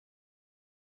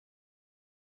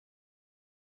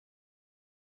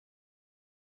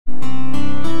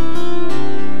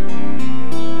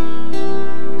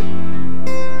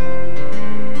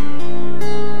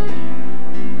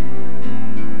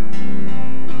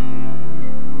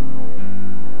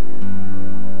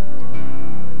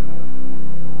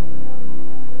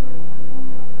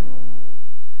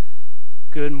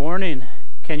morning.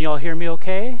 Can you all hear me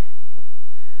okay?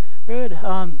 Good.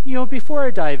 Before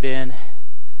I dive in,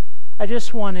 I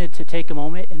just wanted to take a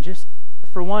moment and just,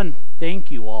 for one, thank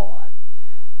you all.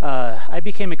 I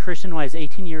became a Christian when I was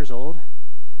 18 years old,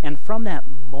 and from that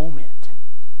moment,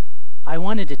 I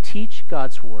wanted to teach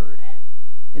God's Word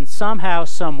in somehow,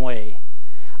 some way.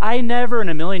 I never in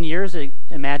a million years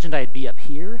imagined I'd be up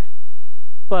here,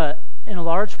 but in a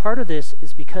large part of this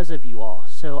is because of you all.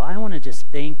 So I want to just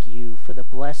thank you for the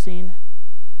blessing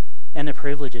and the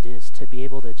privilege it is to be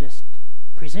able to just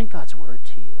present God's Word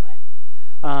to you.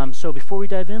 So before we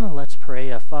dive in, let's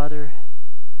pray. Father,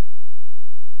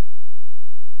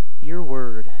 your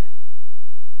Word,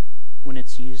 when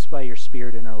it's used by your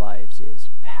Spirit in our lives,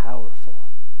 is powerful.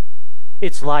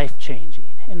 It's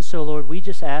life-changing. And so, Lord, we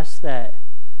just ask that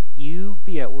you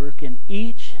be at work in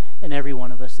each and every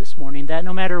one of us this morning, that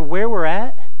no matter where we're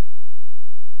at,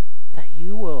 that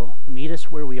you will meet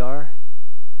us where we are,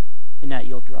 and that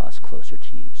you'll draw us closer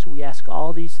to you. So we ask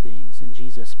all these things in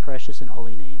Jesus' precious and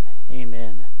holy name.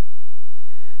 Amen.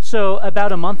 So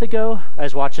about a month ago, I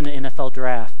was watching the NFL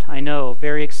draft. I know,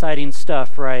 very exciting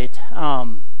stuff, right?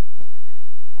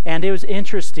 And it was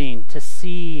interesting to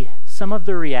see some of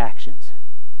the reactions.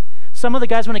 Some of the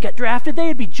guys, when they got drafted,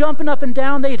 they'd be jumping up and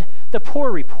down. The poor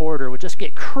reporter would just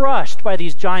get crushed by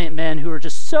these giant men who were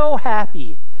just so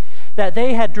happy that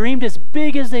they had dreamed as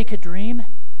big as they could dream,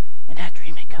 and that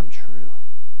dream had come true.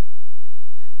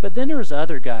 But then there was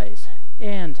other guys,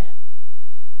 and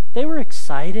they were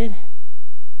excited.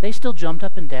 They still jumped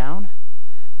up and down,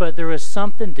 but there was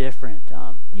something different.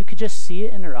 You could just see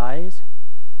it in their eyes,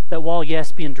 that while,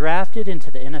 yes, being drafted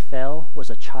into the NFL was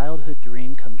a childhood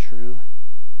dream come true,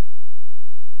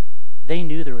 they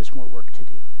knew there was more work to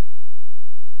do.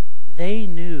 They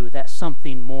knew that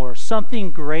something more,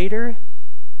 something greater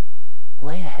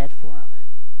lay ahead for them.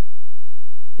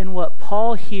 And what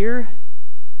Paul here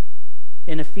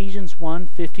in Ephesians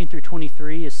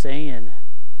 1:15-23 is saying,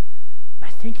 I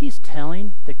think he's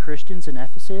telling the Christians in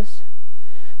Ephesus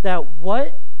that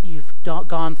what you've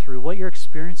gone through, what you're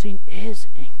experiencing is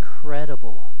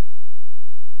incredible.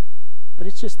 But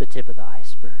it's just the tip of the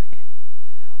iceberg.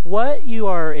 What you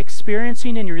are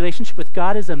experiencing in your relationship with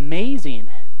God is amazing,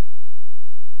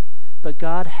 but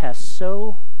God has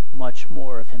so much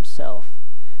more of himself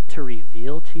to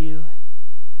reveal to you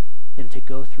and to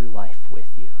go through life with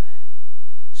you.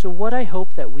 So what I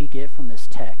hope that we get from this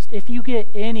text, if you get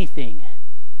anything,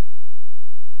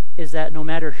 is that no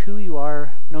matter who you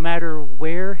are, no matter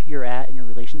where you're at in your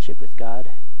relationship with God,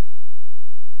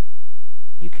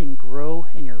 you can grow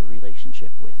in your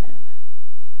relationship with him.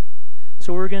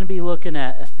 So we're going to be looking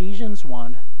at Ephesians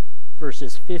 1,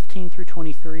 verses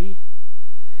 15-23.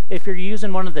 If you're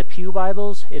using one of the Pew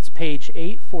Bibles, it's page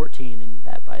 814 in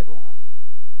that Bible.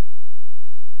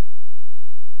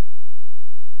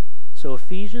 So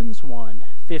Ephesians 1,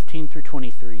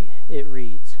 15-23, it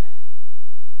reads,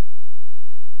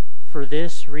 For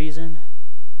this reason,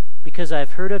 because I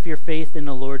have heard of your faith in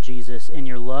the Lord Jesus and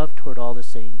your love toward all the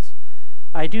saints,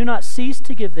 I do not cease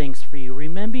to give thanks for you,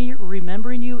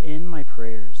 remembering you in my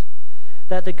prayers,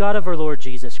 that the God of our Lord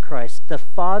Jesus Christ, the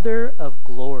Father of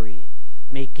glory,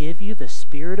 may give you the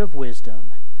spirit of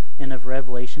wisdom and of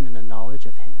revelation in the knowledge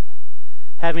of him,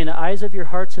 having the eyes of your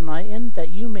hearts enlightened, that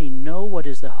you may know what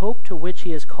is the hope to which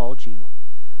he has called you,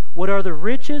 what are the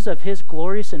riches of his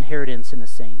glorious inheritance in the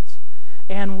saints,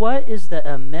 and what is the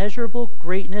immeasurable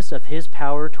greatness of his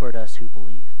power toward us who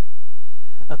believe,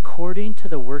 according to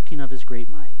the working of his great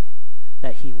might,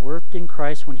 that he worked in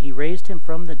Christ when he raised him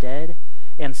from the dead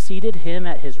and seated him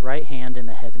at his right hand in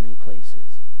the heavenly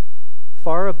places,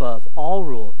 far above all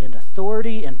rule and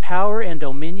authority and power and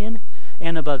dominion,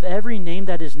 and above every name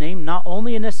that is named, not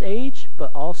only in this age,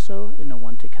 but also in the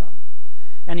one to come.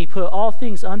 And he put all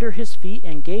things under his feet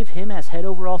and gave him as head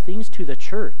over all things to the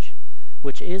church,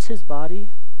 which is his body,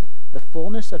 the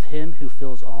fullness of him who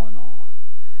fills all in all.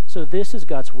 So this is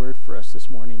God's word for us this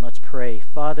morning. Let's pray.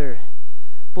 Father,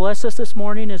 bless us this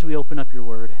morning as we open up your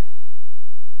word.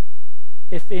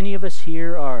 If any of us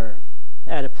here are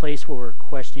at a place where we're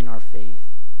questioning our faith,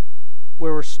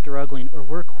 where we're struggling, or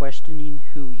we're questioning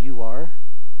who you are,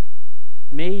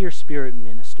 may your Spirit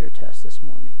minister to us this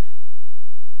morning.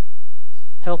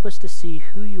 Help us to see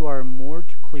who you are more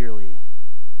clearly,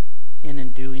 and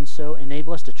in doing so,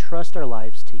 enable us to trust our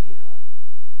lives to you.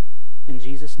 In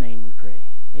Jesus' name we pray.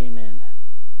 Amen.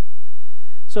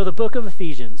 So the book of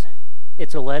Ephesians,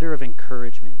 it's a letter of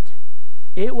encouragement.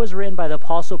 It was written by the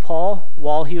Apostle Paul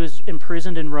while he was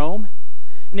imprisoned in Rome.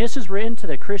 And this is written to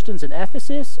the Christians in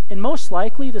Ephesus, and most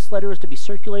likely this letter was to be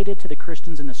circulated to the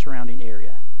Christians in the surrounding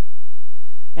area.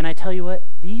 And I tell you what,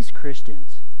 these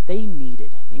Christians, They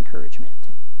needed encouragement.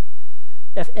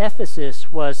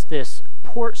 Ephesus was this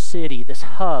port city, this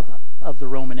hub of the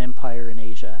Roman Empire in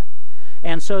Asia.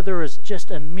 And so there was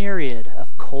just a myriad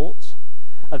of cults,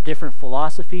 of different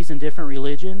philosophies and different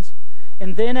religions.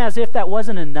 And then, as if that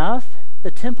wasn't enough,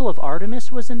 the temple of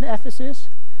Artemis was in Ephesus,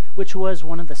 which was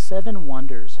one of the 7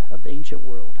 wonders of the ancient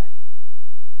world.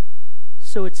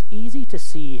 So it's easy to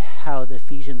see how the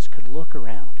Ephesians could look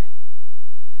around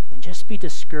and just be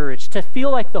discouraged, to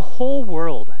feel like the whole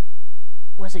world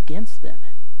was against them.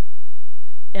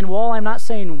 And while I'm not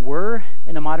saying we're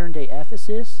in a modern day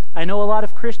Ephesus, I know a lot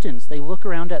of Christians, they look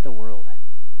around at the world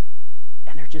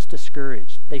and they're just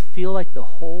discouraged. They feel like the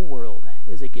whole world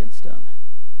is against them.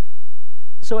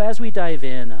 So as we dive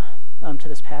in to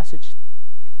this passage,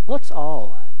 let's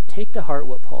all take to heart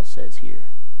what Paul says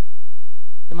here.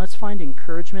 And let's find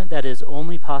encouragement that is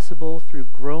only possible through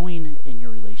growing in your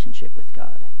relationship with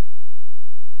God.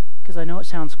 Because I know it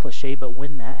sounds cliche, but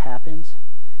when that happens,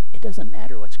 it doesn't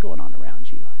matter what's going on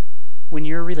around you. When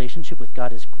your relationship with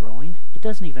God is growing, it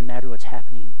doesn't even matter what's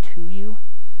happening to you,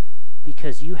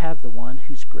 because you have the one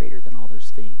who's greater than all those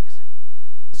things.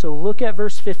 So look at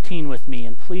verse 15 with me,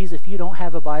 and please, if you don't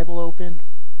have a Bible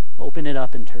open it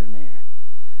up and turn there.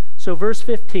 So verse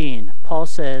 15, Paul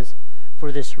says,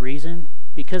 "For this reason,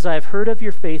 because I have heard of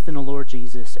your faith in the Lord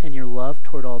Jesus and your love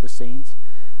toward all the saints,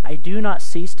 I do not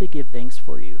cease to give thanks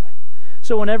for you."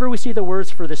 So whenever we see the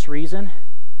words "for this reason,"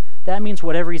 that means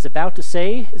whatever he's about to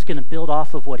say is going to build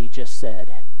off of what he just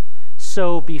said.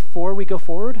 So before we go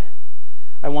forward,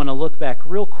 I want to look back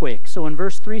real quick. So in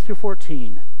verse 3 through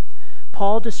 14,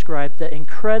 Paul described the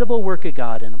incredible work of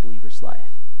God in a believer's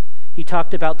life. He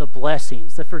talked about the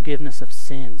blessings, the forgiveness of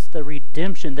sins, the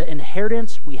redemption, the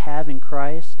inheritance we have in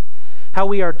Christ, how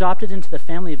we are adopted into the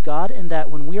family of God, and that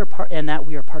we are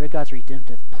part of God's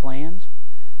redemptive plans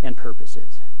and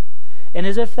purposes. And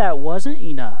as if that wasn't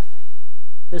enough,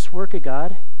 this work of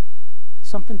God, it's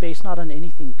something based not on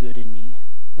anything good in me,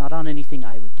 not on anything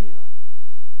I would do.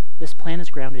 This plan is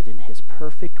grounded in his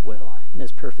perfect will and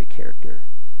his perfect character.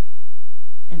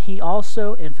 And he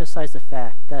also emphasized the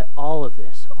fact that all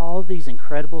of these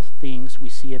incredible things we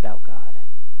see about God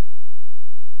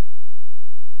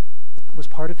was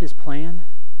part of his plan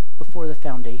before the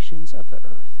foundations of the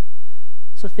earth.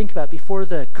 So think about it. Before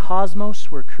the cosmos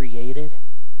were created,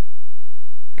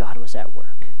 God was at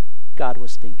work. God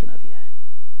was thinking of you.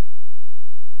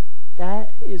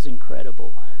 That is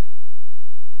incredible.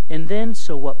 And then,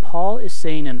 so what Paul is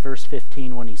saying in verse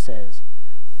 15 when he says,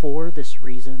 "For this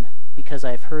reason, because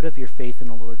I have heard of your faith in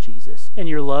the Lord Jesus and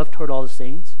your love toward all the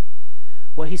saints,"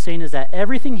 what he's saying is that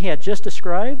everything he had just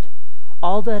described,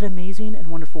 all that amazing and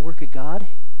wonderful work of God,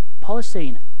 Paul is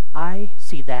saying, I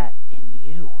see that in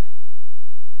you.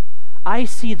 I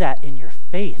see that in your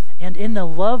faith and in the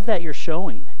love that you're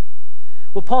showing.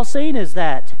 What Paul's saying is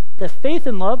that the faith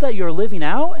and love that you're living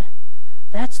out,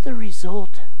 that's the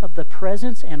result of the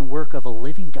presence and work of a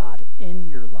living God in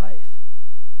your life.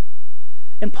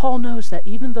 And Paul knows that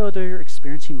even though they're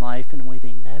experiencing life in a way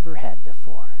they never had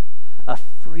before, a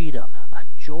freedom, a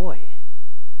joy,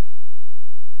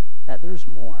 that there's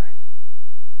more.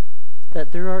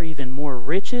 That there are even more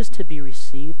riches to be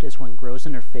received as one grows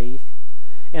in their faith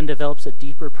and develops a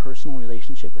deeper personal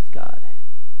relationship with God.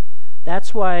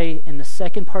 That's why in the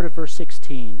second part of verse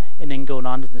 16, and then going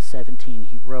on to the 17,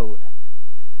 he wrote,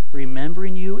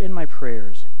 "Remembering you in my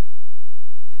prayers,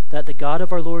 that the God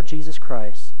of our Lord Jesus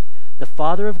Christ, the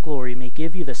Father of glory, may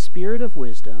give you the spirit of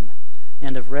wisdom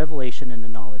and of revelation in the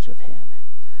knowledge of him."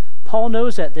 Paul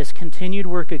knows that this continued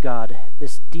work of God,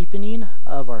 this deepening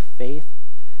of our faith,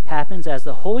 happens as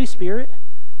the Holy Spirit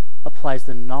applies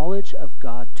the knowledge of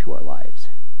God to our lives.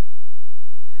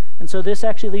 And so this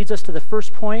actually leads us to the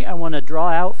first point I want to draw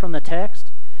out from the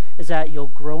text, is that you'll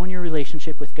grow in your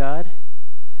relationship with God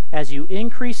as you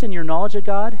increase in your knowledge of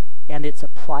God, and it's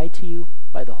applied to you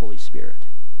by the Holy Spirit.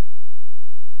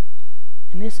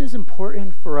 And this is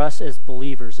important for us as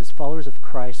believers, as followers of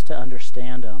Christ, to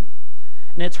understand them.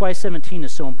 And it's why 17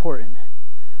 is so important.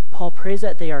 Paul prays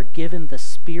that they are given the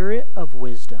spirit of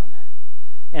wisdom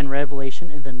and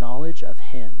revelation in the knowledge of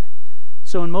him.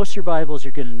 So in most of your Bibles,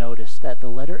 you're going to notice that the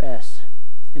letter S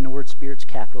in the word Spirit's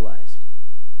capitalized.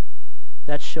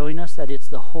 That's showing us that it's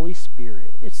the Holy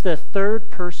Spirit. It's the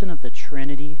third person of the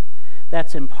Trinity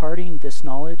that's imparting this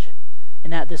knowledge,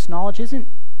 and that this knowledge isn't,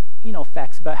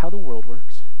 facts about how the world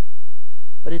works,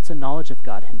 but it's a knowledge of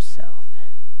God himself.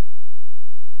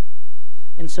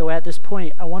 And so at this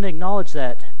point, I want to acknowledge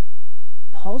that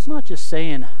Paul's not just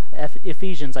saying,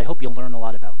 Ephesians, I hope you'll learn a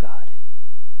lot about God.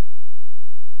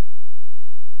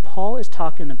 Paul is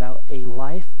talking about a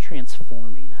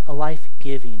life-transforming, a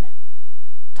life-giving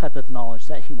type of knowledge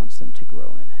that he wants them to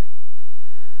grow in.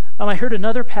 I heard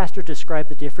another pastor describe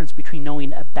the difference between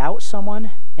knowing about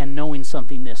someone and knowing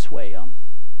something this way.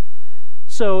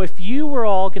 So if you were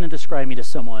all going to describe me to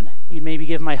someone, you'd maybe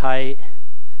give my height,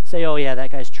 say, oh yeah,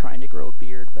 that guy's trying to grow a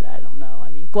beard, but I don't know.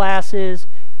 I mean, glasses,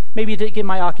 maybe to give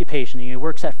my occupation. He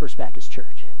works at First Baptist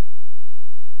Church.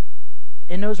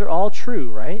 And those are all true,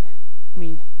 right? I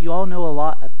mean, you all know a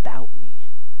lot about me.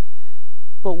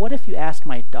 But what if you asked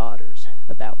my daughters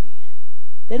about me?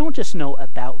 They don't just know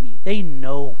about me, they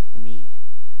know me.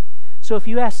 So if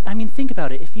you ask, think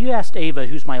about it. If you asked Ava,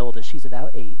 who's my oldest, she's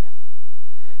about 8.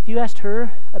 If you asked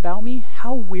her about me,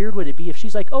 how weird would it be if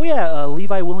she's like, oh yeah,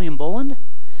 Levi William Boland?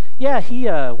 Yeah, he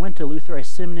went to Lutheran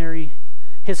Seminary.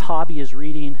 His hobby is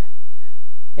reading,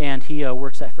 and he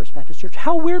works at First Baptist Church.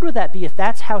 How weird would that be if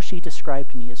that's how she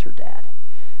described me as her dad?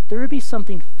 There would be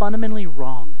something fundamentally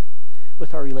wrong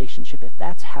with our relationship if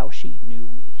that's how she knew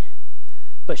me.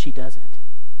 But she doesn't.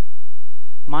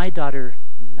 My daughter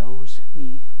knows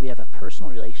me. We have a personal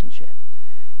relationship.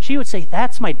 She would say,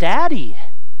 that's my daddy.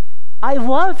 I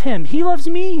love him. He loves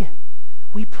me.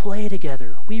 We play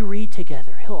together. We read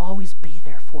together. He'll always be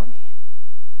there for me.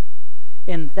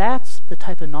 And that's the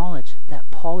type of knowledge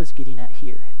that Paul is getting at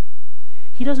here.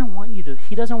 He doesn't want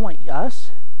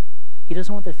us, he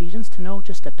doesn't want the Ephesians to know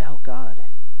just about God.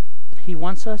 He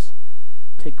wants us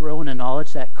to grow in a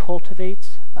knowledge that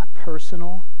cultivates a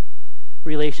personal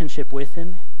relationship with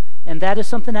him, and that is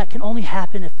something that can only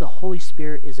happen if the Holy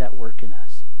Spirit is at work in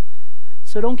us.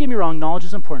 So don't get me wrong, knowledge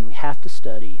is important. We have to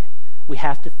study, we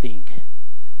have to think,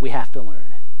 we have to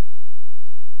learn.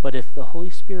 But if the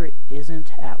Holy Spirit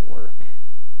isn't at work,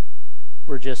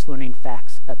 we're just learning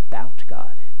facts about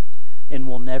God, and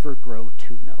we'll never grow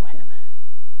to know him.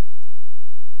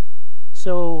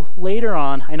 So later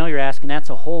on, I know you're asking,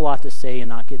 that's a whole lot to say and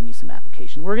not giving me some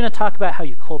application. We're going to talk about how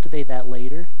you cultivate that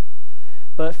later.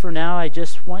 But for now, I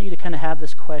just want you to kind of have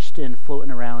this question floating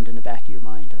around in the back of your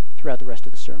mind throughout the rest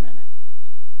of the sermon.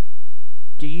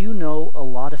 Do you know a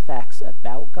lot of facts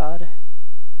about God?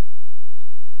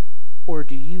 Or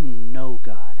do you know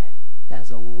God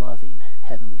as a loving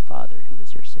Heavenly Father who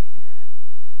is your Savior?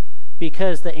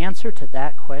 Because the answer to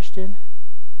that question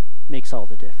makes all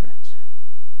the difference.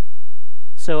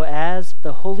 So as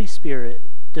the Holy Spirit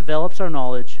develops our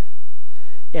knowledge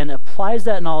and applies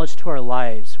that knowledge to our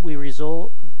lives, we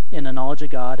result in a knowledge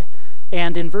of God.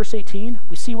 And in verse 18,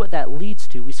 we see what that leads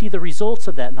to. We see the results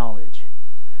of that knowledge.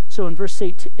 So in verse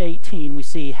 18, we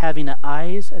see, having the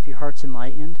eyes of your hearts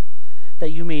enlightened,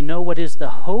 that you may know what is the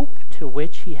hope to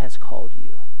which he has called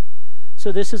you.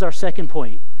 So this is our second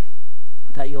point,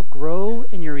 that you'll grow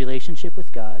in your relationship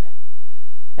with God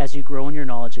as you grow in your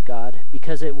knowledge of God,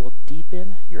 because it will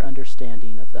deepen your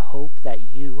understanding of the hope that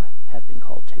you have been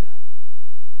called to.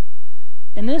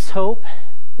 And this hope,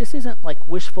 this isn't like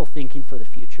wishful thinking for the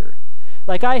future.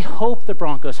 Like, I hope the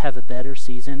Broncos have a better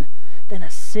season than a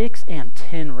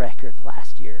 6-10 record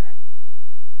last year.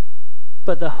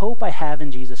 But the hope I have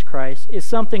in Jesus Christ is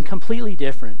something completely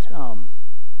different.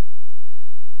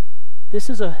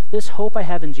 This hope I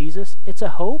have in Jesus, it's a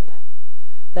hope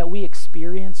that we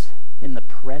experience in the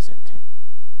present.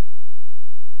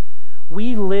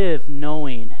 We live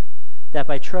knowing that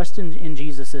by trusting in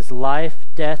Jesus' life,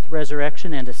 death,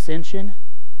 resurrection, and ascension,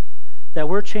 that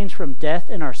we're changed from death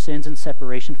and our sins and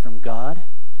separation from God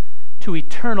to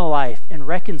eternal life and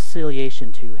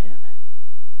reconciliation to him.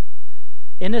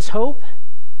 In this hope,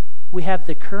 we have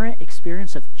the current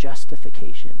experience of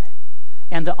justification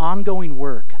and the ongoing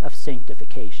work of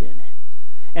sanctification.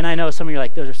 And I know some of you are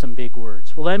like, those are some big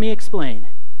words. Well, let me explain.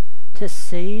 To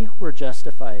say we're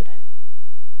justified,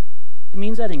 it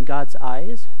means that in God's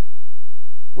eyes,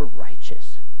 we're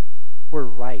righteous, we're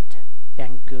right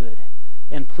and good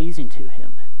and pleasing to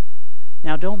him.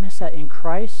 Now don't miss that. In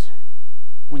Christ,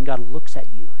 when God looks at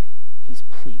you, he's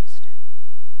pleased.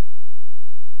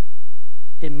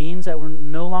 It means that we're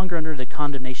no longer under the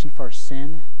condemnation for our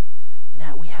sin, and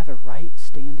that we have a right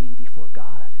standing before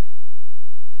God.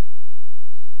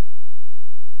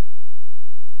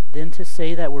 Then to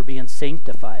say that we're being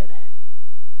sanctified,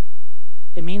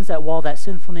 it means that while that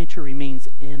sinful nature remains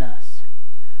in us,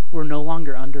 we're no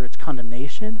longer under its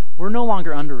condemnation, we're no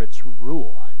longer under its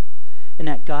rule, and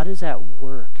that God is at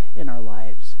work in our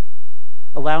lives,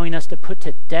 allowing us to put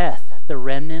to death the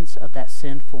remnants of that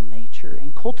sinful nature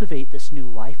and cultivate this new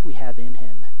life we have in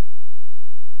him.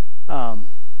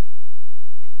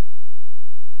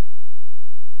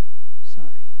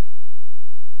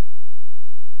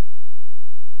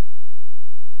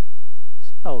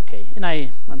 Okay, and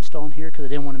I'm stalling here because I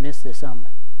didn't want to miss this.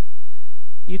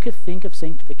 You could think of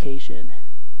sanctification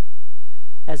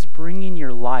as bringing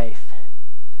your life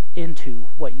into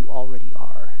what you already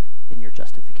are in your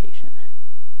justification.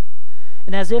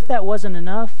 And as if that wasn't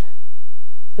enough,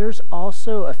 there's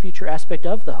also a future aspect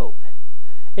of the hope,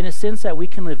 in a sense that we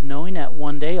can live knowing that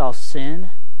one day all sin,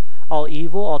 all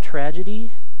evil, all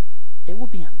tragedy, it will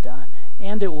be undone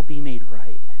and it will be made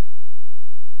right.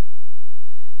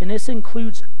 And this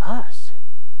includes us.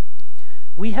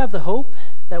 We have the hope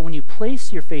that when you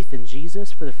place your faith in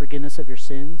Jesus for the forgiveness of your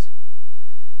sins,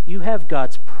 you have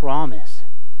God's promise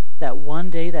that one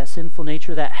day that sinful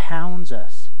nature that hounds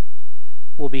us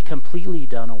will be completely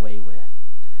done away with,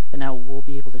 and that we'll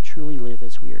be able to truly live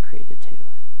as we are created to.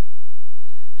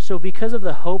 So because of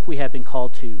the hope we have been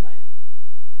called to,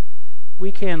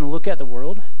 we can look at the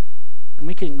world and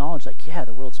we can acknowledge, like, yeah,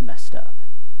 the world's messed up.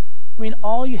 I mean,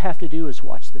 all you have to do is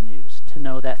watch the news to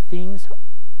know that things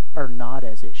are not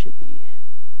as it should be.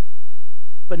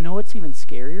 But know what's even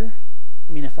scarier?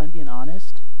 I mean, if I'm being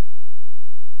honest,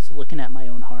 it's looking at my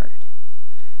own heart.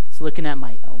 It's looking at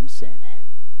my own sin.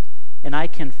 And I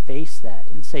can face that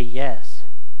and say, yes,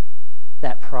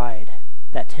 that pride,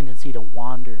 that tendency to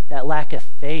wander, that lack of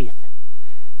faith,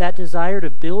 that desire to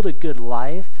build a good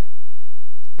life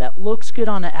that looks good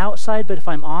on the outside, but if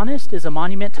I'm honest, is a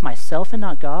monument to myself and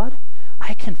not God.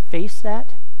 I can face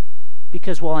that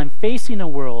because while I'm facing a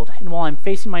world and while I'm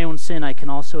facing my own sin, I can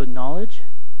also acknowledge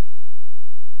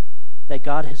that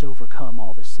God has overcome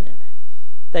all the sin,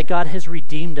 that God has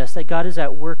redeemed us, that God is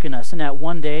at work in us, and that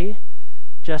one day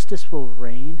justice will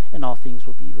reign and all things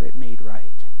will be made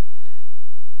right.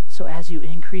 So as you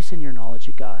increase in your knowledge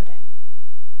of God,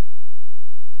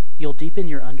 you'll deepen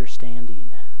your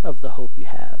understanding of the hope you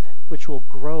have, which will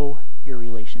grow your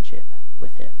relationship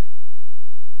with Him.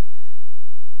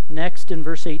 Next, in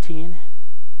verse 18,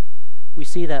 we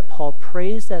see that Paul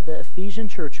prays that the Ephesian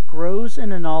church grows in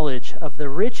the knowledge of the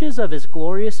riches of his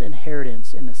glorious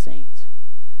inheritance in the saints.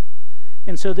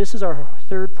 And so this is our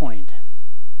third point,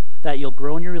 that you'll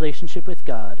grow in your relationship with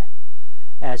God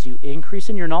as you increase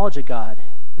in your knowledge of God,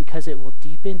 because it will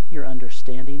deepen your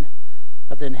understanding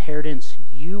of the inheritance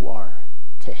you are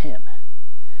to Him.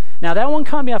 Now that one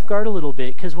caught me off guard a little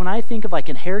bit, because when I think of like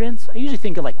inheritance, I usually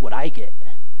think of like what I get,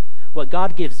 what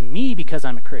God gives me because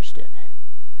I'm a Christian.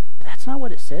 But that's not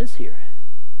what it says here.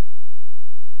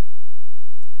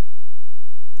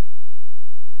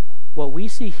 What we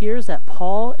see here is that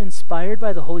Paul, inspired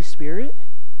by the Holy Spirit,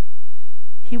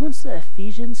 he wants the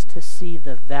Ephesians to see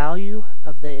the value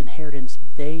of the inheritance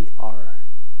they are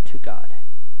to God.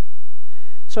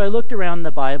 So I looked around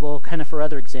the Bible kind of for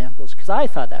other examples, because I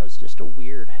thought that was just a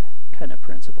weird kind of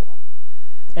principle.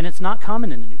 And it's not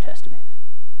common in the New Testament.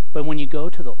 But when you go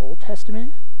to the Old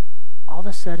Testament, all of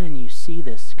a sudden you see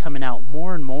this coming out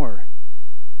more and more.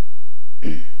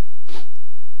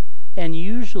 And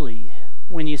usually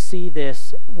when you see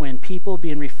this, when people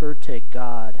being referred to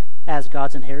God as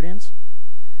God's inheritance,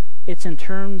 it's in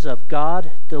terms of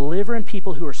God delivering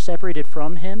people who are separated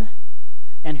from Him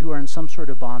and who are in some sort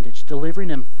of bondage, delivering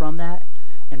them from that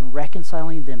and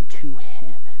reconciling them to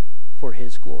Him for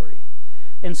His glory.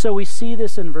 And so we see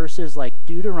this in verses like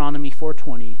Deuteronomy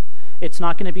 4:20. It's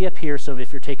not going to be up here, so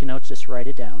if you're taking notes, just write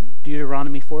it down.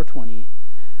 Deuteronomy 4:20,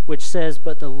 which says,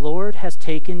 "But the Lord has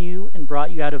taken you and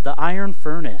brought you out of the iron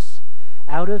furnace,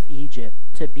 out of Egypt,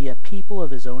 to be a people of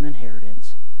His own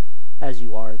inheritance, as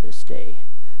you are this day."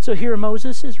 So here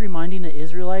Moses is reminding the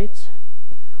Israelites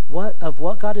of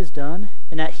what God has done,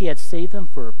 and that He had saved them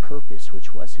for a purpose,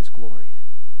 which was His glory.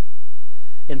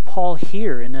 And Paul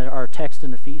here in our text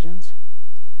in Ephesians,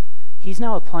 he's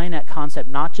now applying that concept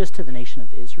not just to the nation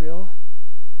of Israel,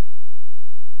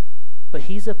 but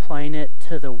he's applying it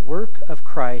to the work of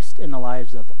Christ in the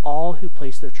lives of all who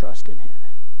place their trust in Him.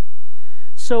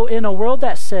 So in a world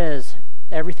that says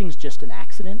everything's just an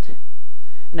accident,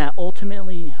 and that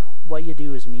ultimately what you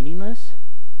do is meaningless,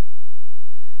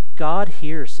 God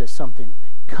here says something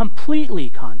completely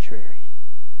contrary.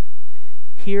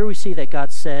 Here we see that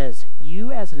God says,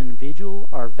 you as an individual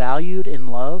are valued and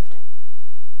loved,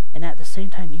 and at the same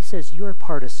time He says you are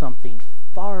part of something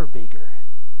far bigger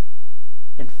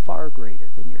and far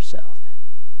greater than yourself.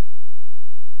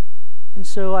 And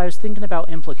so I was thinking about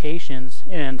implications,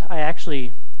 and I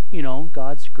actually,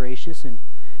 God's gracious and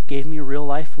gave me a real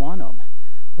life one of them.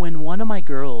 When one of my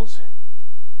girls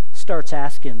starts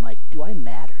asking, like, do I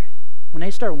matter? When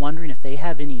they start wondering if they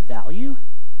have any value,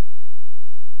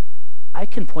 I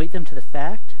can point them to the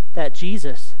fact that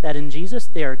in Jesus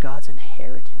they are God's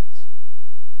inheritance.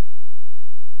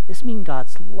 This means God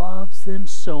loves them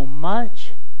so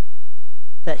much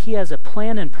that He has a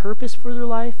plan and purpose for their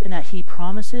life, and that He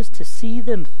promises to see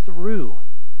them through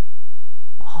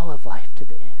all of life to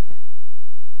the end.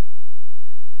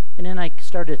 And then I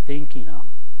started thinking,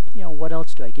 what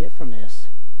else do I get from this?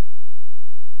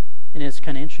 And it's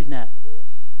kind of interesting that,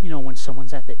 when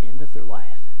someone's at the end of their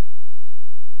life,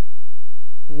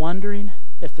 wondering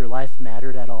if their life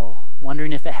mattered at all,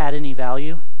 wondering if it had any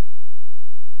value,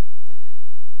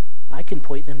 I can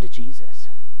point them to Jesus.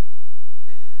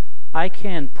 I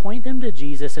can point them to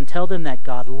Jesus and tell them that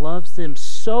God loves them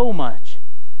so much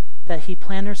that he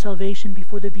planned their salvation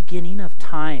before the beginning of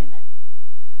time.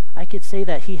 I could say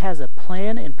that he has a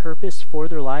plan and purpose for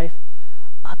their life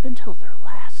up until their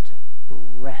last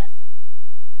breath.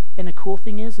 And the cool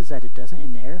thing is that it doesn't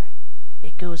end there.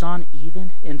 It goes on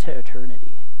even into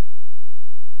eternity.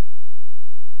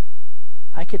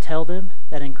 I could tell them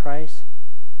that in Christ,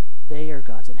 they are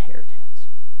God's inheritance.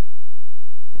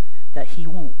 That he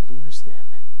won't lose them.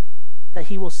 That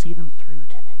he will see them through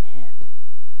to the end.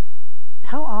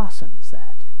 How awesome is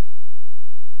that?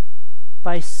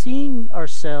 By seeing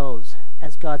ourselves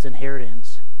as God's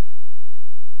inheritance,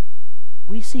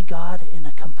 we see God in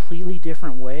a completely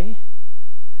different way,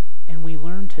 and we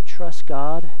learn to trust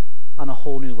God on a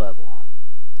whole new level.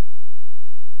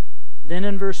 Then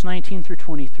in verse 19 through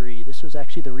 23, this was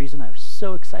actually the reason I was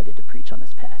so excited to preach on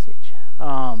this passage.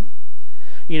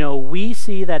 We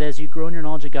see that as you grow in your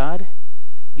knowledge of God,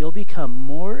 you'll become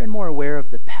more and more aware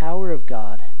of the power of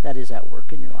God that is at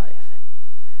work in your life.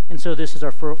 And so this is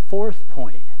our fourth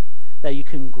point, that you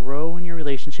can grow in your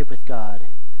relationship with God,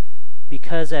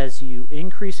 because as you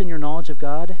increase in your knowledge of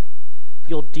God,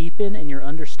 you'll deepen in your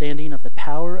understanding of the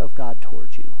power of God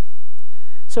towards you.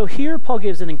 So here Paul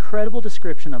gives an incredible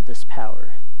description of this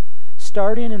power.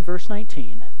 Starting in verse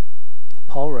 19,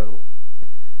 Paul wrote,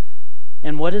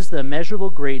 "And what is the immeasurable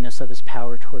greatness of his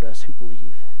power toward us who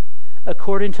believe?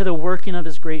 According to the working of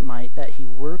his great might that he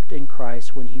worked in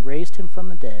Christ when he raised him from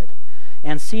the dead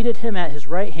and seated him at his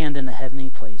right hand in the heavenly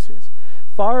places,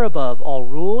 far above all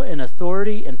rule and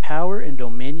authority and power and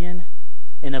dominion,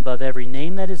 and above every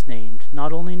name that is named,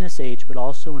 not only in this age but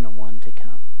also in the one to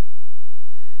come.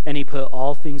 And he put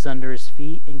all things under his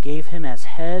feet and gave him as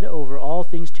head over all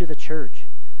things to the church,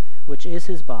 which is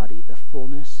his body, the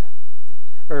fullness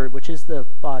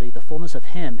of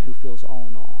him who fills all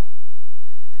in all."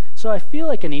 So I feel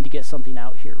like I need to get something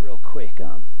out here real quick.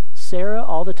 Sarah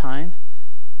all the time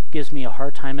gives me a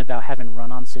hard time about having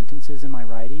run-on sentences in my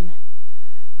writing.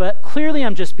 But clearly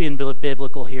I'm just being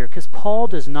biblical here, because Paul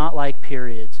does not like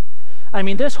periods. I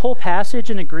mean, this whole passage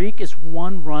in the Greek is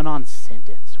one run-on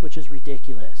sentence, which is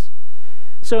ridiculous.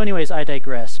 So anyways, I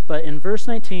digress. But in verse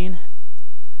 19,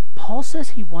 Paul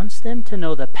says he wants them to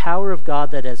know the power of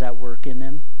God that is at work in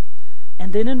them.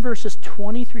 And then in verses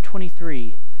 20 through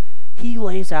 23, he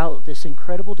lays out this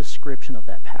incredible description of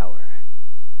that power.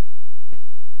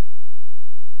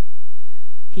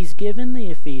 He's given the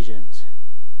Ephesians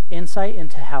insight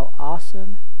into how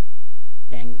awesome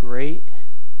and great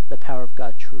the power of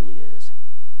God truly is.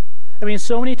 I mean,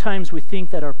 so many times we think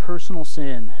that our personal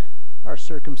sin, our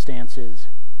circumstances,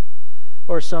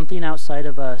 or something outside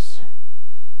of us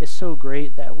is so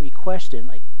great that we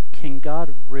question, can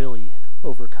God really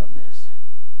overcome this?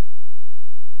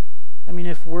 I mean,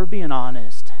 if we're being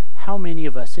honest, how many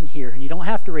of us in here, and you don't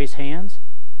have to raise hands,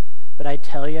 but I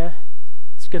tell you,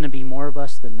 it's going to be more of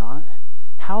us than not.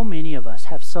 How many of us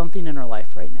have something in our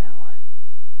life right now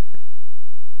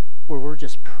where we're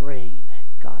just praying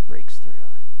God breaks through?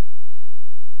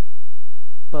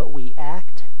 But we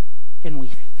act and we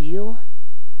feel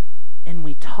and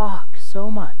we talk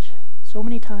so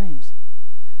many times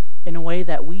in a way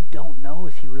that we don't know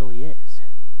if he really is.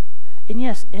 And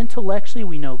yes, intellectually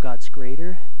we know God's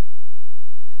greater.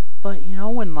 But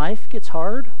when life gets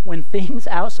hard, when things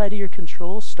outside of your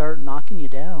control start knocking you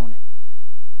down,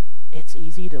 it's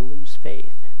easy to lose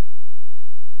faith.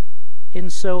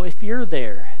 And so if you're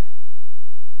there,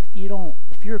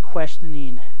 if you're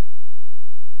questioning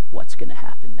what's going to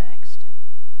happen next,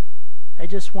 I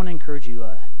just want to encourage you,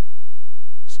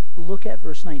 look at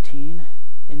verse 19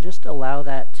 and just allow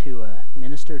that to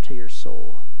minister to your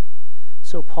soul.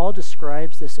 So Paul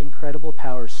describes this incredible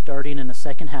power starting in the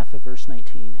second half of verse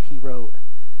 19. He wrote,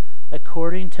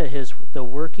 "According to the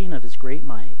working of his great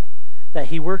might, that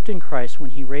he worked in Christ when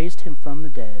he raised him from the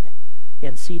dead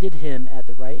and seated him at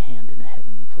the right hand in the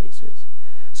heavenly places."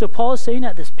 So Paul is saying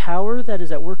that this power that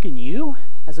is at work in you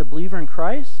as a believer in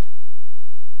Christ,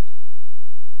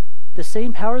 the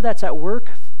same power that's at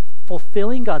work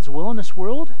fulfilling God's will in this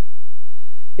world,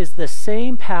 is the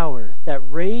same power that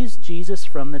raised Jesus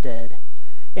from the dead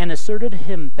and asserted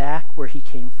him back where he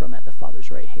came from at the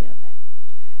Father's right hand.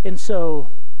 And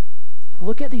so,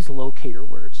 look at these locator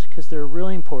words, because they're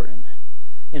really important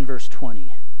in verse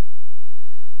 20.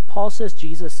 Paul says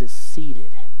Jesus is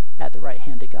seated at the right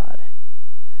hand of God.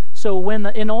 So in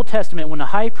the Old Testament, when the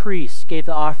high priest gave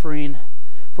the offering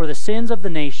for the sins of the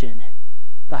nation,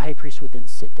 the high priest would then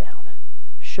sit down,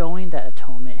 showing that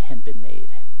atonement had been made.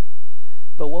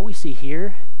 But what we see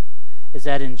here is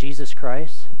that in Jesus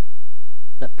Christ,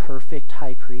 the perfect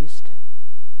high priest,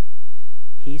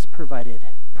 he's provided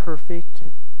perfect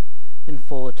and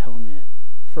full atonement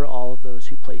for all of those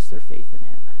who place their faith in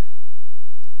him.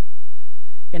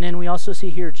 And then we also see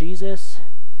here Jesus,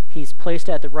 he's placed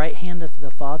at the right hand of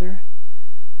the Father,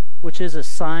 which is a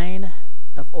sign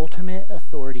of ultimate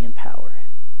authority and power.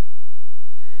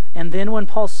 And then when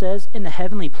Paul says in the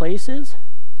heavenly places,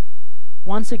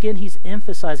 once again he's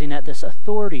emphasizing that this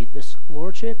authority, this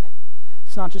lordship,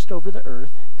 it's not just over the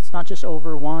earth. It's not just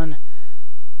over one,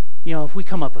 if we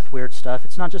come up with weird stuff,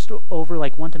 it's not just over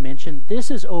like one dimension. This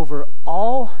is over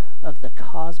all of the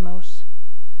cosmos,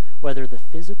 whether the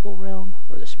physical realm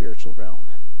or the spiritual realm.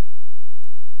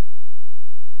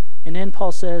 And then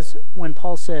when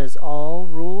Paul says all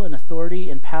rule and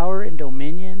authority and power and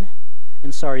dominion,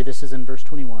 this is in verse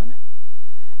 21,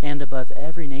 and above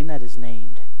every name that is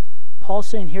named, Paul's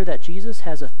saying here that Jesus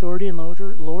has authority and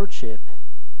lordship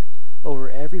over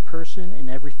every person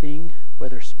and everything,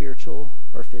 whether spiritual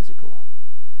or physical.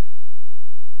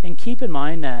 And keep in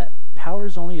mind that power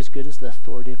is only as good as the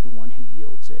authority of the one who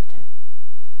yields it.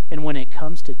 And when it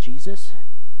comes to Jesus,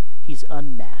 he's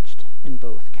unmatched in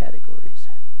both categories.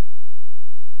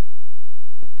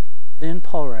 Then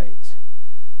Paul writes,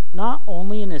 not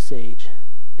only in this age,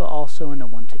 but also in the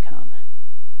one to come.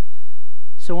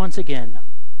 So once again,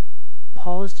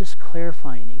 Paul is just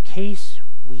clarifying, in case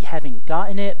we haven't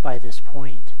gotten it by this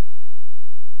point,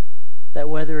 that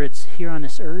whether it's here on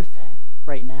this earth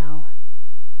right now,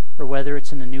 or whether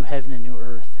it's in the new heaven and new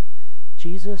earth,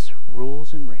 Jesus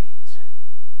rules and reigns.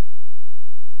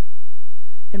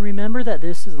 And remember that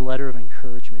this is a letter of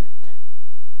encouragement.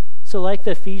 So like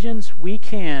the Ephesians, we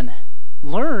can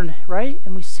learn, right?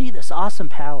 And we see this awesome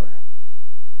power.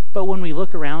 But when we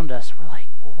look around us, we're like,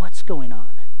 well, what's going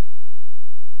on?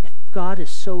 If God is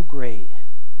so great,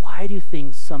 why do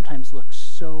things sometimes look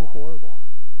so horrible?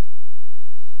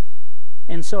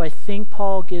 And so I think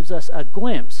Paul gives us a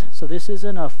glimpse. So this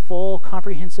isn't a full,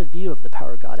 comprehensive view of the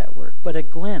power of God at work, but a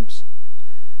glimpse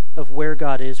of where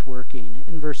God is working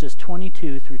in verses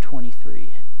 22 through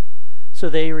 23. So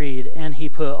they read, and he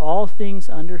put all things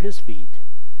under his feet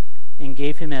and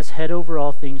gave him as head over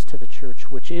all things to the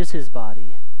church, which is his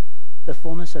body, the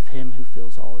fullness of him who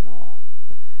fills all in all.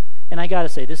 And I gotta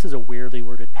say, this is a weirdly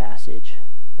worded passage.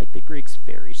 Like the Greek's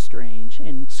very strange,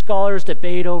 and scholars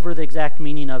debate over the exact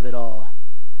meaning of it all.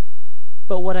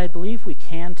 But what I believe we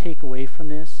can take away from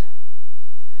this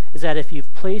is that if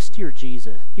you've placed your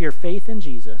faith in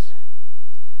Jesus,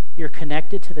 you're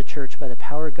connected to the church by the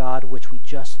power of God, which we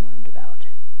just learned about.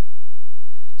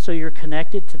 So you're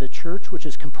connected to the church, which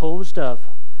is composed of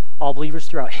all believers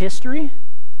throughout history,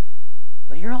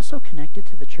 but you're also connected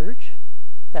to the church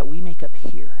that we make up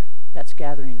here, that's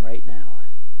gathering right now.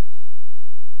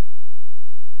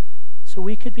 So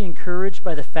we could be encouraged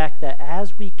by the fact that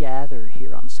as we gather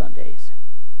here on Sundays,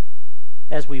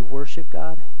 as we worship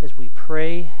God, as we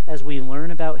pray, as we learn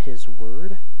about his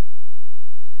word,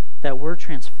 that we're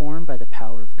transformed by the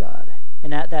power of God.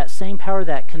 And that same power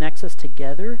that connects us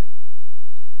together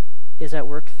is at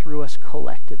work through us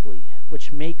collectively,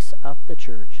 which makes up the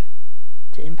church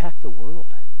to impact the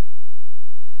world.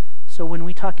 So when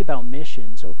we talk about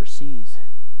missions overseas,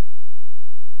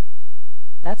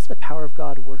 that's the power of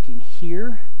God working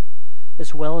here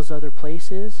as well as other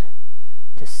places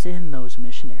to send those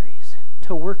missionaries,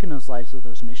 to work in those lives of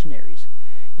those missionaries.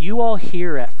 You all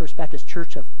here at First Baptist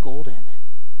Church of Golden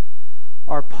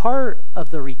are part of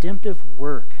the redemptive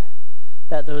work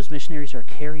that those missionaries are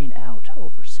carrying out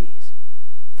overseas.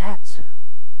 That's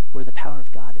where the power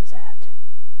of God is at.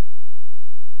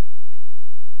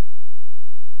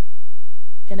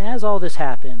 And as all this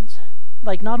happens,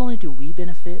 not only do we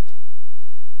benefit,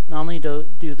 not only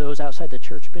do those outside the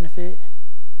church benefit,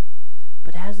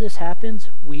 but as this happens,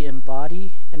 we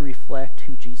embody and reflect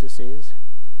who Jesus is,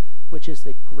 which is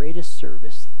the greatest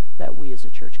service that we as a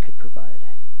church could provide.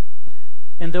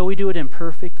 And though we do it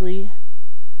imperfectly,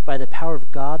 by the power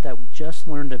of God that we just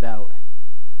learned about,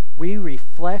 we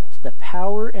reflect the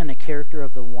power and the character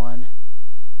of the one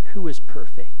who is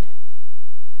perfect,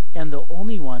 and the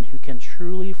only one who can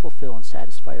truly fulfill and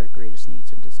satisfy our greatest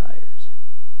needs and desires.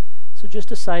 So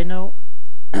just a side note,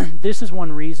 this is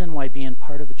one reason why being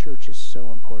part of a church is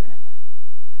so important.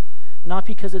 Not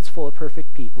because it's full of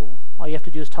perfect people. All you have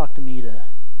to do is talk to me to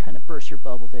kind of burst your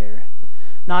bubble there.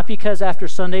 Not because after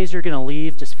Sundays you're going to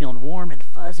leave just feeling warm and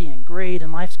fuzzy and great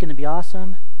and life's going to be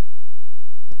awesome.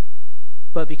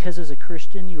 but because as a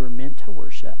Christian you were meant to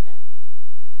worship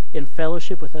in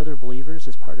fellowship with other believers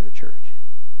as part of a church.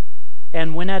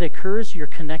 And when that occurs, you're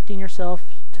connecting yourself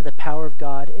to the power of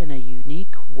God in a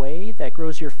unique way that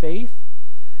grows your faith,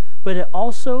 but it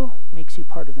also makes you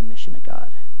part of the mission of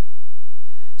God.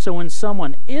 So when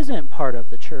someone isn't part of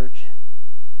the church,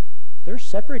 they're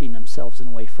separating themselves in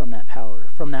a way from that power,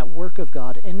 from that work of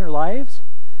God in their lives,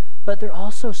 but they're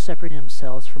also separating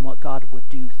themselves from what God would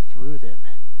do through them.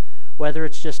 Whether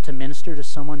it's just to minister to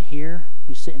someone here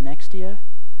who's sitting next to you,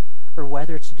 or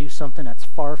whether it's to do something that's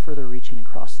far further reaching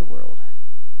across the world.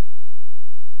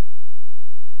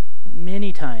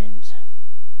 Many times,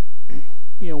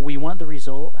 we want the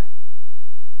result,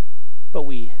 but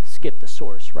we skip the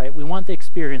source, right? We want the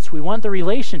experience. We want the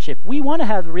relationship. We want to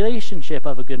have the relationship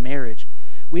of a good marriage.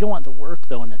 We don't want the work,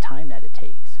 though, and the time that it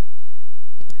takes.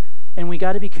 And we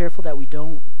got to be careful that we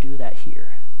don't do that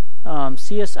here.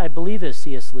 I believe it's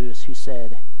C.S. Lewis who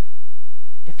said,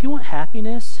 if you want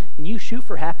happiness and you shoot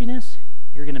for happiness,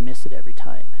 you're going to miss it every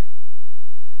time.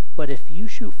 But if you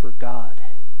shoot for God,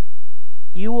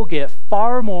 you will get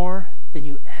far more than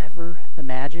you ever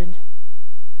imagined,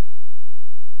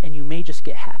 and you may just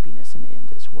get happiness in the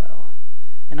end as well.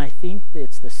 And I think that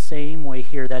it's the same way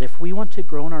here, that if we want to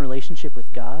grow in our relationship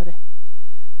with God,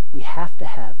 we have to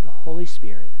have the Holy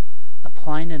Spirit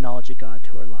applying the knowledge of God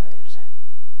to our lives.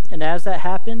 And as that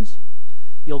happens,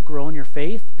 you'll grow in your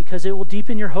faith because it will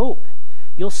deepen your hope.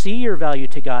 You'll see your value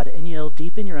to God, and you'll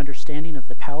deepen your understanding of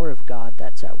the power of God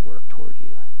that's at work toward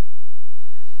you.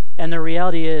 And the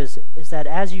reality is that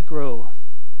as you grow,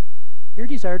 your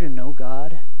desire to know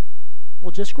God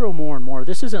will just grow more and more.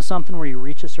 This isn't something where you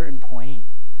reach a certain point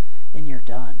and you're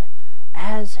done.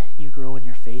 As you grow in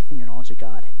your faith and your knowledge of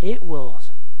God, it will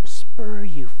spur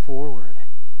you forward.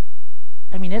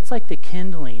 I mean, it's like the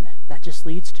kindling that just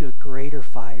leads to a greater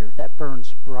fire that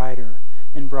burns brighter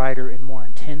and brighter and more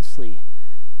intensely.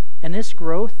 And this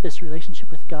growth, this relationship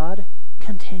with God,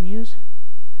 continues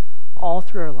all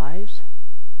through our lives.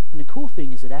 And the cool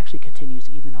thing is it actually continues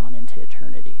even on into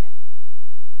eternity.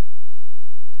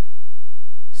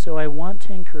 So I want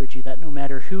to encourage you that no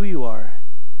matter who you are,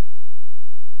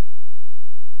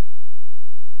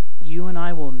 you and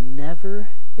I will never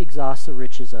exhaust the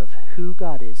riches of who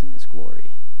God is in His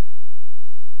glory.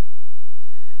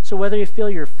 So whether you feel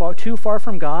you're too far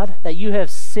from God, that you have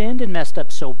sinned and messed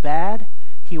up so bad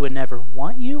He would never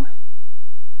want you,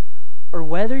 or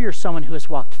whether you're someone who has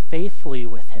walked faithfully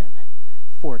with Him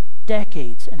for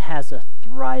decades and has a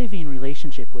thriving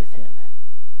relationship with Him,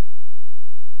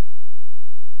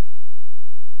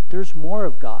 there's more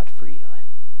of God for you.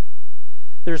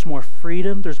 There's more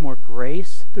freedom, there's more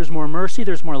grace, there's more mercy,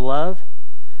 there's more love.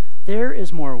 There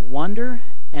is more wonder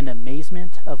and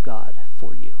amazement of God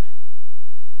for you.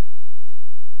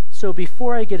 So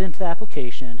before I get into the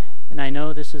application, and I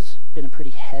know this has been a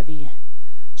pretty heavy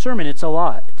sermon, it's a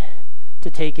lot to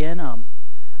take in,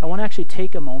 I want to actually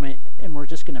take a moment and we're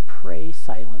just going to pray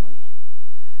silently.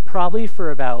 Probably for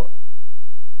about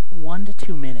 1 to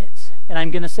 2 minutes. And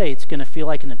I'm going to say it's going to feel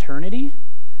like an eternity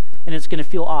and it's going to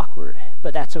feel awkward,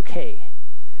 but that's okay.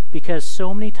 Because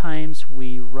so many times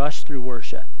we rush through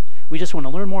worship. We just want to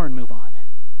learn more and move on.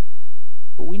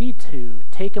 But we need to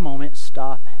take a moment,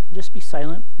 stop, and just be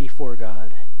silent before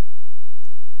God.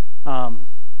 And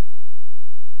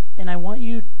I want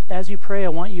you, as you pray, I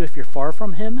want you, if you're far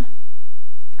from Him,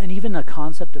 and even the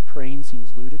concept of praying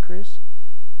seems ludicrous,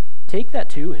 take that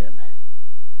to Him.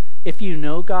 If you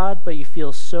know God, but you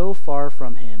feel so far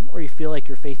from Him, or you feel like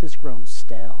your faith has grown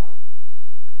stale,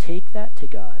 take that to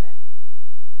God.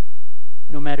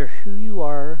 No matter who you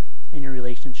are in your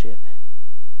relationship,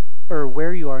 or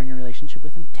where you are in your relationship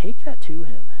with Him, take that to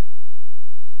Him.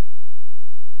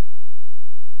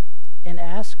 And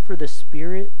ask for the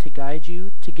Spirit to guide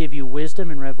you, to give you wisdom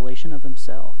and revelation of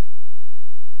Himself.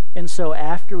 And so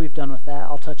after we've done with that,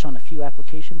 I'll touch on a few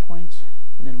application points,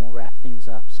 and then we'll wrap things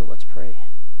up. So let's pray.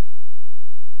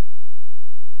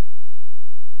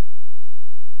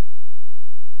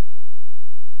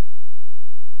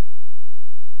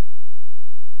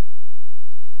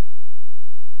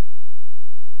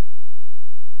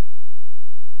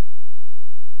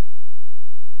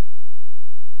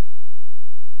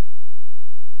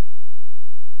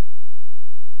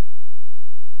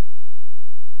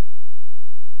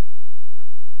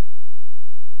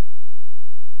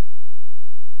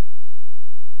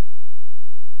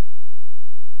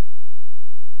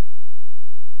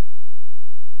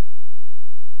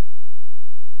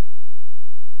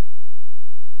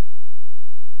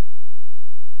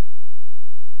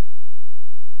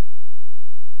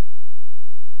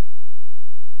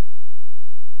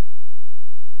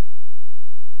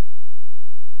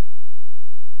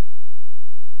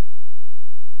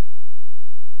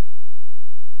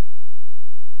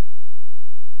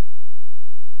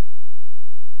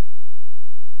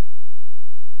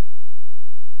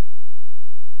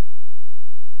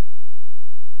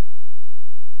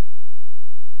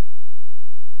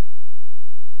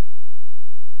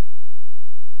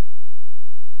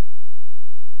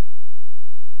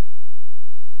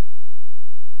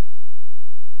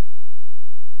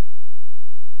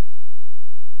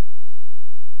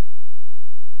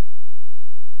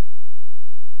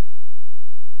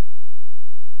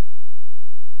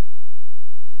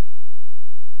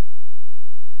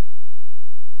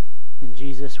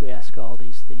 Jesus, we ask all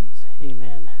these things.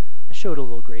 Amen. I showed a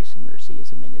little grace and mercy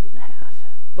as a minute and a half.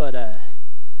 But,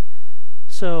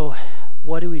 so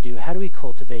what do we do? How do we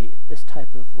cultivate this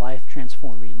type of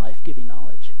life-transforming, life-giving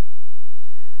knowledge?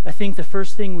 I think the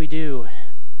first thing we do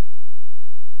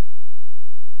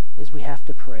is we have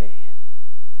to pray.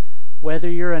 Whether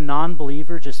you're a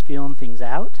non-believer just feeling things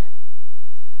out,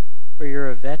 or you're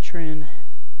a veteran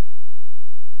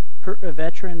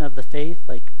of the faith,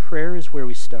 like prayer is where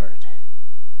we start.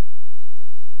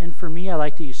 And for me, I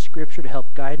like to use scripture to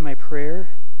help guide my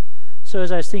prayer. So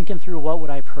as I was thinking through what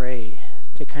would I pray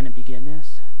to kind of begin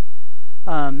this,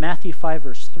 Matthew 5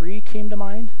 verse 3 came to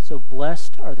mind. So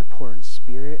blessed are the poor in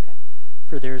spirit,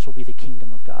 for theirs will be the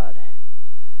kingdom of God.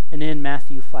 And in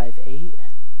Matthew 5:8,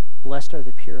 blessed are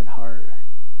the pure in heart,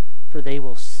 for they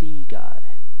will see God.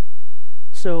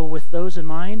 So with those in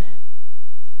mind,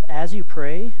 as you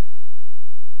pray,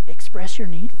 express your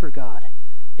need for God.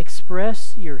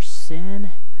 Express your sin,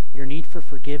 your need for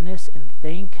forgiveness, and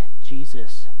thank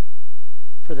Jesus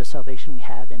for the salvation we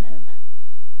have in him.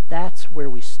 That's where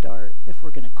we start if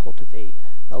we're going to cultivate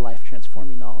a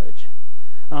life-transforming knowledge.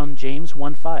 James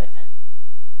 1:5,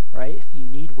 right? If you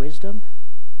need wisdom,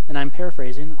 and I'm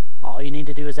paraphrasing, all you need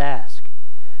to do is ask.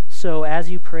 So as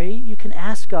you pray, you can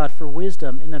ask God for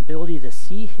wisdom and ability to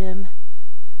see him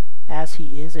as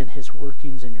he is in his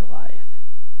workings in your life.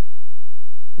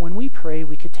 When we pray,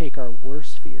 we could take our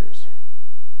worst fears,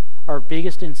 our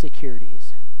biggest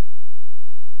insecurities,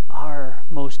 our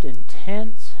most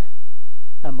intense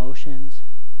emotions,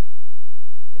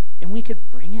 and we could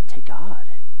bring it to God.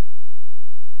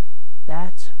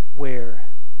 That's where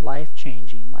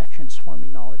life-changing,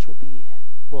 life-transforming knowledge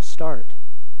will start.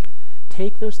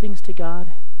 Take those things to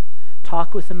God,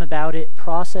 talk with him about it,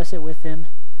 process it with him,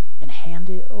 and hand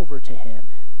it over to him.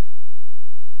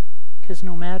 Because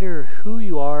no matter who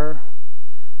you are,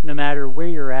 no matter where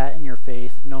you're at in your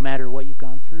faith, no matter what you've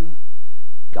gone through,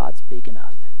 God's big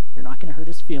enough. You're not going to hurt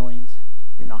his feelings.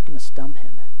 You're not going to stump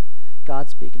him.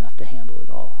 God's big enough to handle it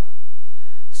all.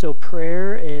 So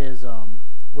prayer is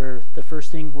where the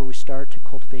first thing where we start to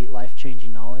cultivate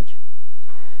life-changing knowledge.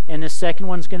 And the second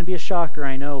one's going to be a shocker,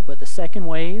 I know, but the second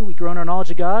way we grow in our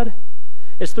knowledge of God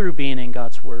is through being in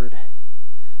God's Word,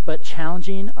 but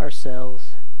challenging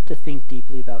ourselves to think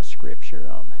deeply about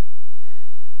Scripture.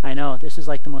 I know this is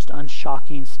like the most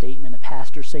unshocking statement, a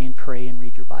pastor saying pray and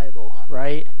read your Bible,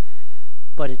 right?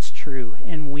 But it's true,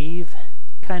 and we've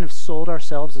kind of sold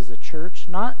ourselves as a church,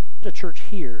 not the church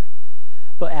here,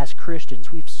 but as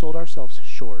Christians, we've sold ourselves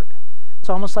short. It's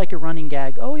almost like a running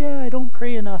gag. Oh yeah, I don't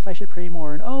pray enough, I should pray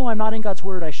more. And oh, I'm not in God's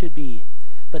Word, I should be.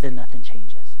 But then nothing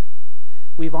changes.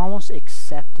 We've almost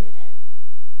accepted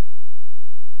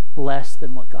less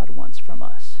than what God wants from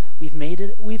us. We've made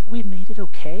it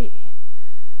okay.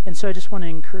 And so I just want to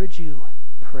encourage you,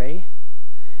 pray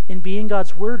and be in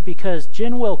God's Word, because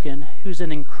Jen Wilkin, who's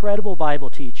an incredible Bible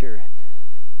teacher,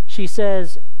 she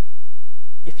says,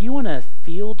 if you want to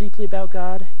feel deeply about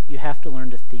God, you have to learn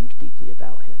to think deeply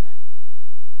about him.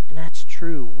 And that's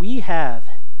true. We have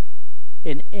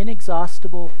an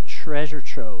inexhaustible treasure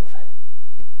trove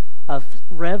of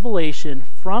revelation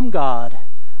from God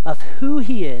of who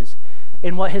he is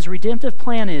and what his redemptive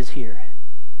plan is here.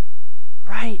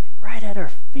 Right at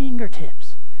our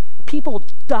fingertips. People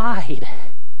died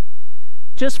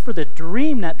just for the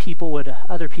dream that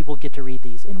other people get to read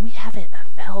these, and we have it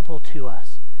available to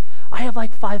us. I have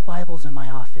like 5 Bibles in my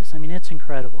office. I mean, it's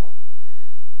incredible.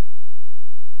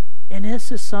 And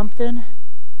this is something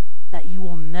that you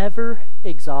will never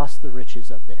exhaust the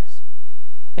riches of this.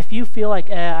 If you feel like,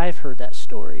 I've heard that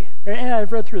story, or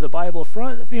I've read through the Bible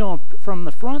from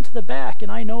the front to the back,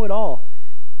 and I know it all,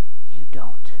 you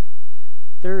don't.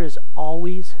 There is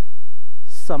always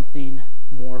something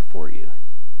more for you.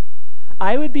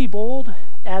 I would be bold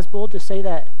to say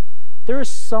that there is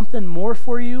something more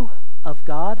for you of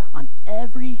God on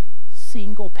every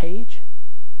single page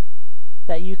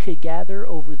that you could gather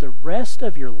over the rest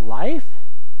of your life,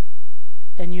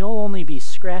 and you'll only be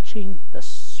scratching the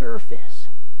surface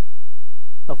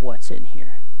of what's in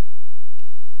here.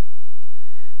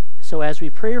 So as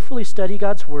we prayerfully study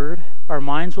God's Word, our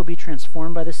minds will be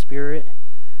transformed by the Spirit,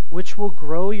 which will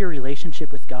grow your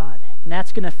relationship with God, and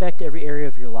that's going to affect every area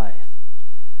of your life.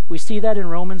 We see that in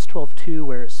Romans 12:2,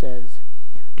 where it says,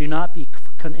 do not be,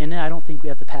 and I don't think we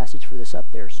have the passage for this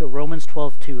up there, so Romans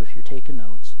 12:2, if you're taking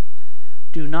notes,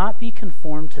 do not be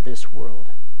conformed to this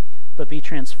world, but be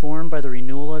transformed by the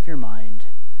renewal of your mind,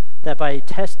 that by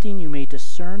testing you may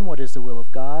discern what is the will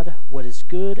of God, what is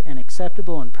good and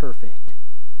acceptable and perfect.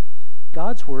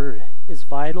 God's Word is a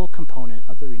vital component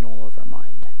of the renewal of our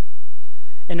mind.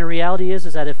 And the reality is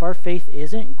that if our faith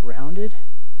isn't grounded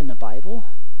in the Bible,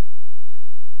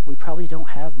 we probably don't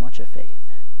have much of faith.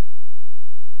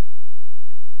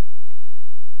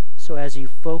 So as you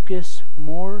focus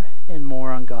more and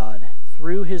more on God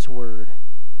through His Word,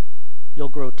 you'll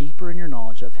grow deeper in your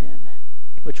knowledge of Him,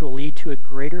 which will lead to a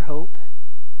greater hope,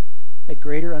 a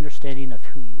greater understanding of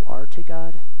who you are to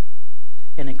God,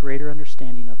 and a greater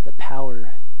understanding of the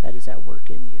power that is at work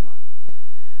in you.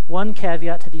 One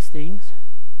caveat to these things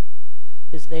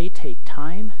is they take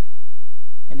time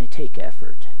and they take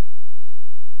effort.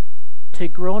 To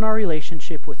grow in our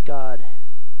relationship with God,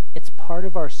 it's part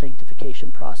of our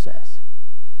sanctification process.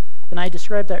 And I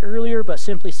described that earlier, but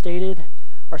simply stated,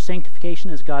 our sanctification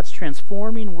is God's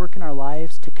transforming work in our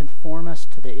lives to conform us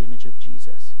to the image of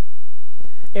Jesus.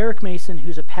 Eric Mason,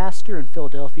 who's a pastor in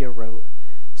Philadelphia, wrote,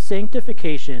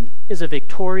 "Sanctification is a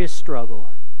victorious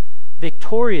struggle,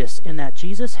 victorious in that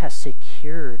Jesus has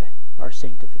secured our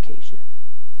sanctification.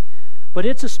 But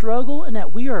it's a struggle in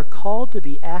that we are called to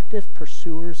be active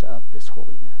pursuers of this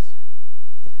holiness."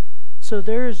 So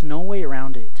there is no way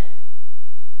around it.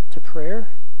 To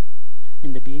prayer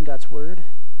and to be in God's Word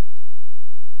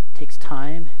takes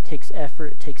time, takes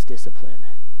effort, it takes discipline.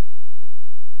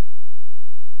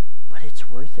 But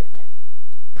it's worth it.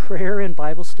 Prayer and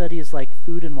Bible study is like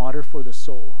food and water for the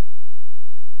soul.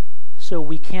 So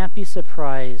we can't be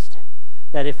surprised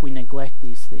that if we neglect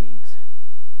these things,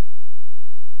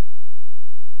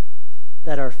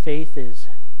 that our faith is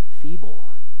feeble,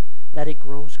 that it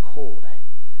grows cold,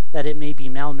 that it may be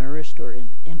malnourished or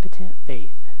an impotent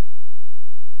faith.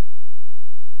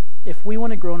 If we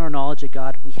want to grow in our knowledge of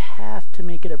God, we have to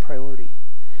make it a priority.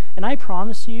 And I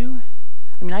promise you,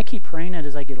 I keep praying that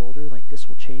as I get older, like this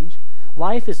will change.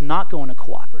 Life is not going to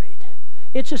cooperate.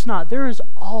 It's just not. There is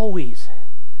always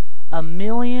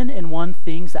 1,000,001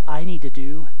 things that I need to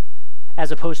do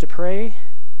as opposed to pray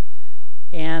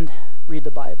and read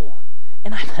the Bible.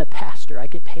 And I'm a pastor. I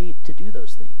get paid to do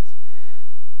those things.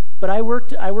 But I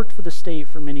worked for the state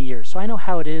for many years, so I know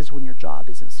how it is when your job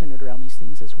isn't centered around these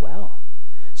things as well.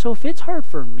 So if it's hard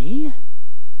for me,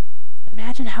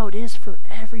 imagine how it is for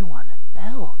everyone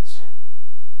else.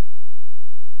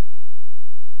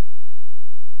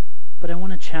 But I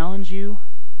want to challenge you,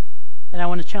 and I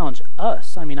want to challenge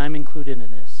us, I'm included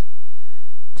in this,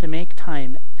 to make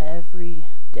time every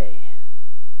day,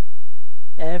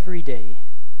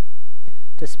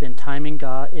 to spend time in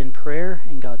God, in prayer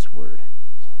and God's Word.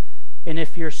 And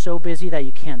if you're so busy that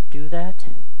you can't do that,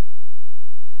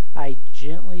 I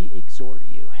gently exhort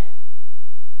you.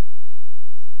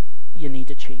 You need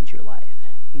to change your life.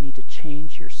 You need to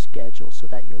change your schedule so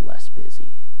that you're less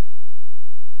busy.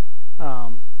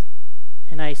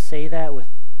 And I say that with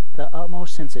the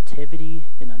utmost sensitivity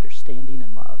and understanding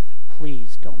and love.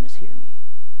 Please don't mishear me.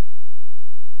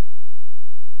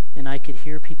 And I could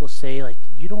hear people say, like,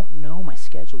 you don't know my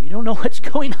schedule. You don't know what's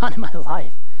going on in my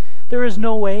life. There is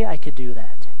no way I could do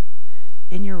that.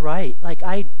 And you're right. Like,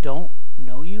 I don't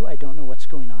know you. I don't know what's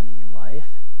going on in your life.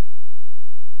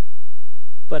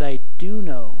 But I do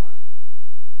know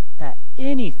that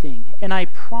anything, and I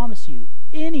promise you,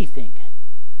 anything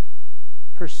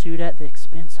pursued at the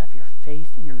expense of your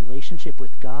faith and your relationship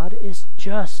with God is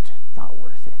just not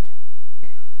worth it.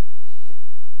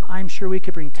 I'm sure we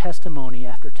could bring testimony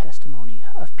after testimony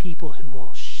of people who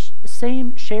will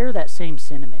share that same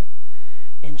sentiment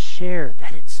and share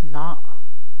that it's not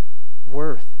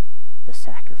worth the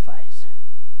sacrifice.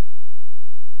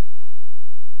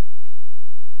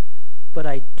 But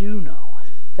I do know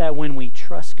that when we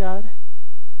trust God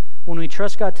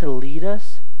to lead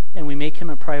us, and we make Him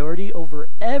a priority over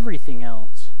everything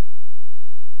else,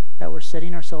 that we're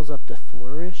setting ourselves up to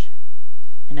flourish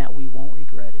and that we won't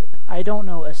regret it. I don't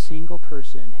know a single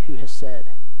person who has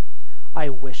said, I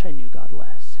wish I knew God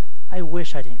less. I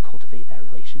wish I didn't cultivate that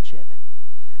relationship.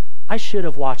 I should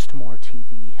have watched more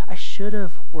TV. I should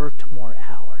have worked more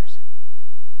hours.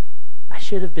 I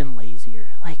should have been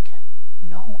lazier.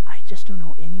 No, I just don't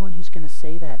know anyone who's going to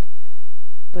say that.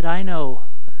 But I know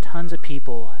tons of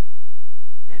people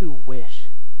who wish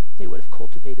they would have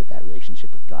cultivated that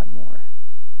relationship with God more,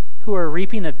 who are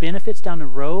reaping the benefits down the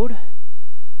road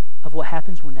of what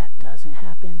happens when that doesn't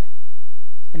happen.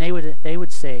 And they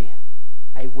would say,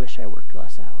 I wish I worked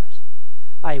less hours.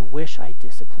 I wish I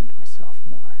disciplined myself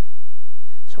more.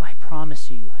 So I promise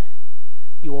you,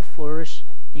 you will flourish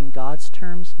in God's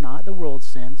terms, not the world's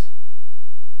sense,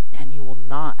 and you will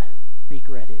not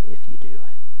regret it if you do.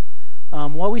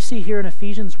 What we see here in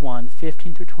Ephesians 1,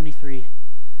 15 through 23,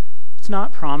 it's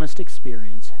not promised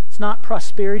experience. It's not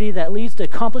prosperity that leads to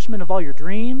accomplishment of all your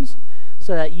dreams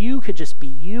so that you could just be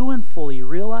you and fully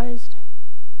realized.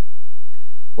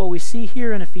 What we see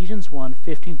here in Ephesians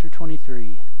 1:15 through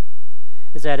 23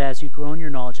 is that as you grow in your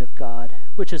knowledge of God,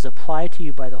 which is applied to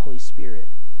you by the Holy Spirit,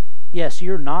 yes,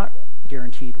 you're not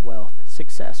guaranteed wealth,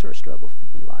 success, or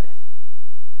struggle-free life,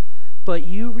 but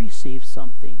you receive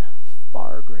something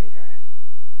far greater.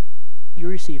 You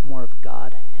receive more of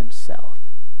God himself,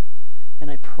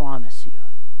 and I promise you,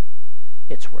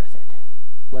 it's worth it.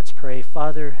 Let's pray.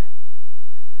 Father,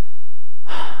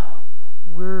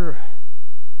 we're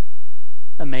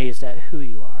amazed at who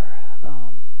you are.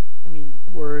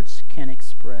 Words can't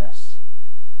express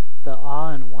the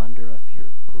awe and wonder of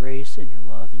your grace and your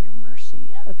love and your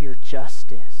mercy, of your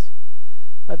justice,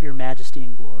 of your majesty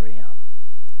and glory.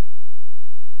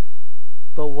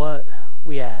 But what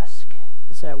we ask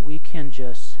is that we can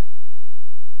just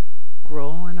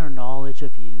grow in our knowledge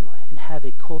of you and have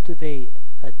it cultivate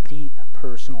a deep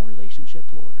personal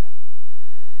relationship, Lord.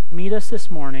 Meet us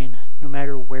this morning, no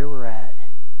matter where we're at,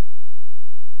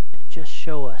 and just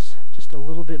show us just a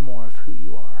little bit more of who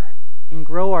you are, and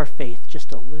grow our faith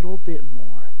just a little bit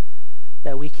more,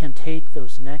 that we can take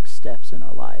those next steps in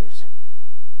our lives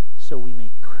so we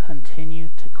may continue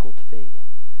to cultivate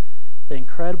the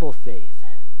incredible faith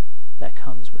that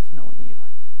comes with knowing you.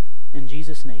 In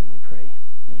Jesus' name we pray.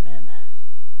 Amen.